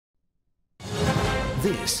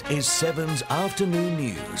This is 7's Afternoon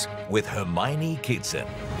News with Hermione Kitson.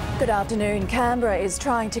 Good afternoon. Canberra is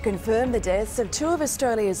trying to confirm the deaths of two of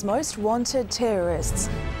Australia's most wanted terrorists.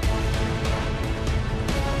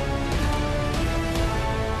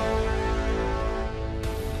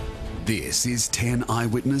 This is 10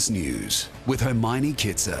 Eyewitness News with Hermione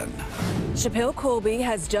Kitson. Chappelle Corby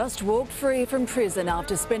has just walked free from prison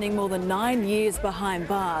after spending more than 9 years behind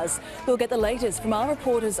bars. We'll get the latest from our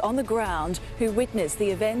reporters on the ground who witnessed the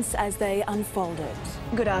events as they unfolded.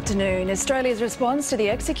 Good afternoon. Australia's response to the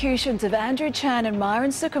executions of Andrew Chan and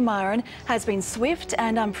Myron Sukumaran has been swift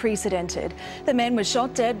and unprecedented. The men were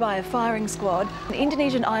shot dead by a firing squad on an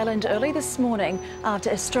Indonesian island early this morning after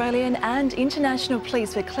Australian and international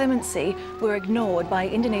pleas for clemency were ignored by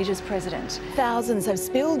Indonesia's president. Thousands have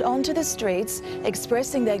spilled onto the streets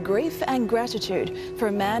expressing their grief and gratitude for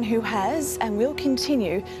a man who has and will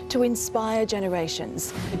continue to inspire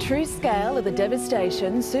generations. The true scale of the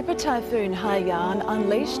devastation Super Typhoon Haiyan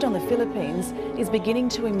unleashed on the Philippines is beginning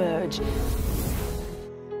to emerge.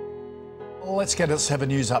 Let's get a 7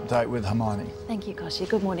 News update with Hermione. Thank you, Koshi.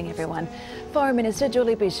 Good morning, everyone. Foreign Minister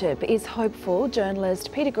Julie Bishop is hopeful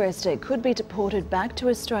journalist Peter Greste could be deported back to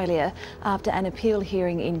Australia after an appeal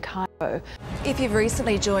hearing in Cairo. If you've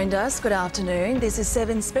recently joined us, good afternoon. This is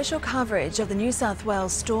 7's special coverage of the New South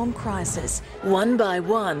Wales storm crisis. One by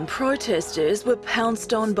one, protesters were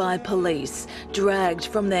pounced on by police, dragged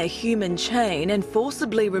from their human chain and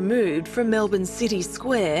forcibly removed from Melbourne City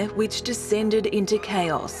Square, which descended into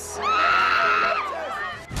chaos.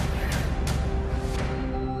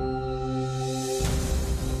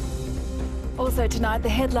 Also tonight, the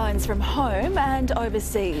headlines from home and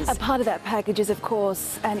overseas. A part of that package is, of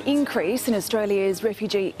course, an increase in Australia's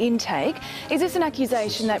refugee intake. Is this an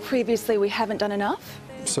accusation that previously we haven't done enough?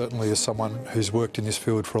 Certainly, as someone who's worked in this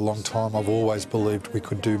field for a long time, I've always believed we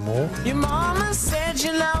could do more. Your mama said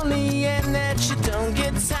you're lonely and that you don't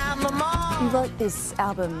get time no more. You wrote this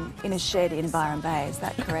album in a shed in Byron Bay, is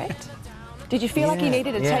that correct? Did you feel like you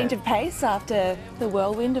needed a change of pace after the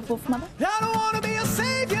whirlwind of Wolf Mother? I don't want to be a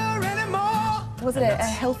saviour anymore. Was it a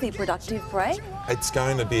healthy, productive break? It's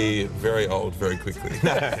going to be very old very quickly.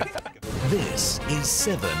 This is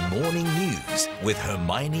 7 Morning News with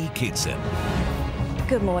Hermione Kitson.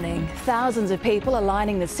 Good morning. Thousands of people are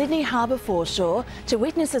lining the Sydney Harbour foreshore to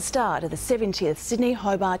witness the start of the 70th Sydney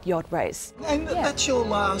Hobart Yacht Race. And that's your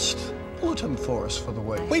last bulletin for us for the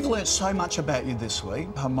week. We've learnt so much about you this week.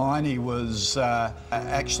 Hermione was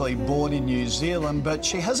actually born in New Zealand, but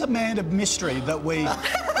she has a man of mystery that we...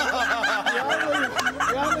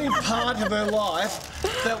 the only part of her life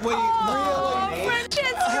that we really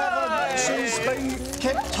she's been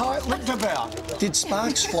kept tight-lipped about. Did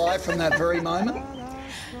sparks fly from that very moment?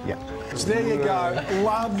 Yeah. So there you go.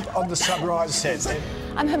 Loved on the Sunrise set.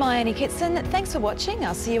 I'm Hermione Kitson. Thanks for watching.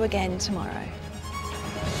 I'll see you again tomorrow.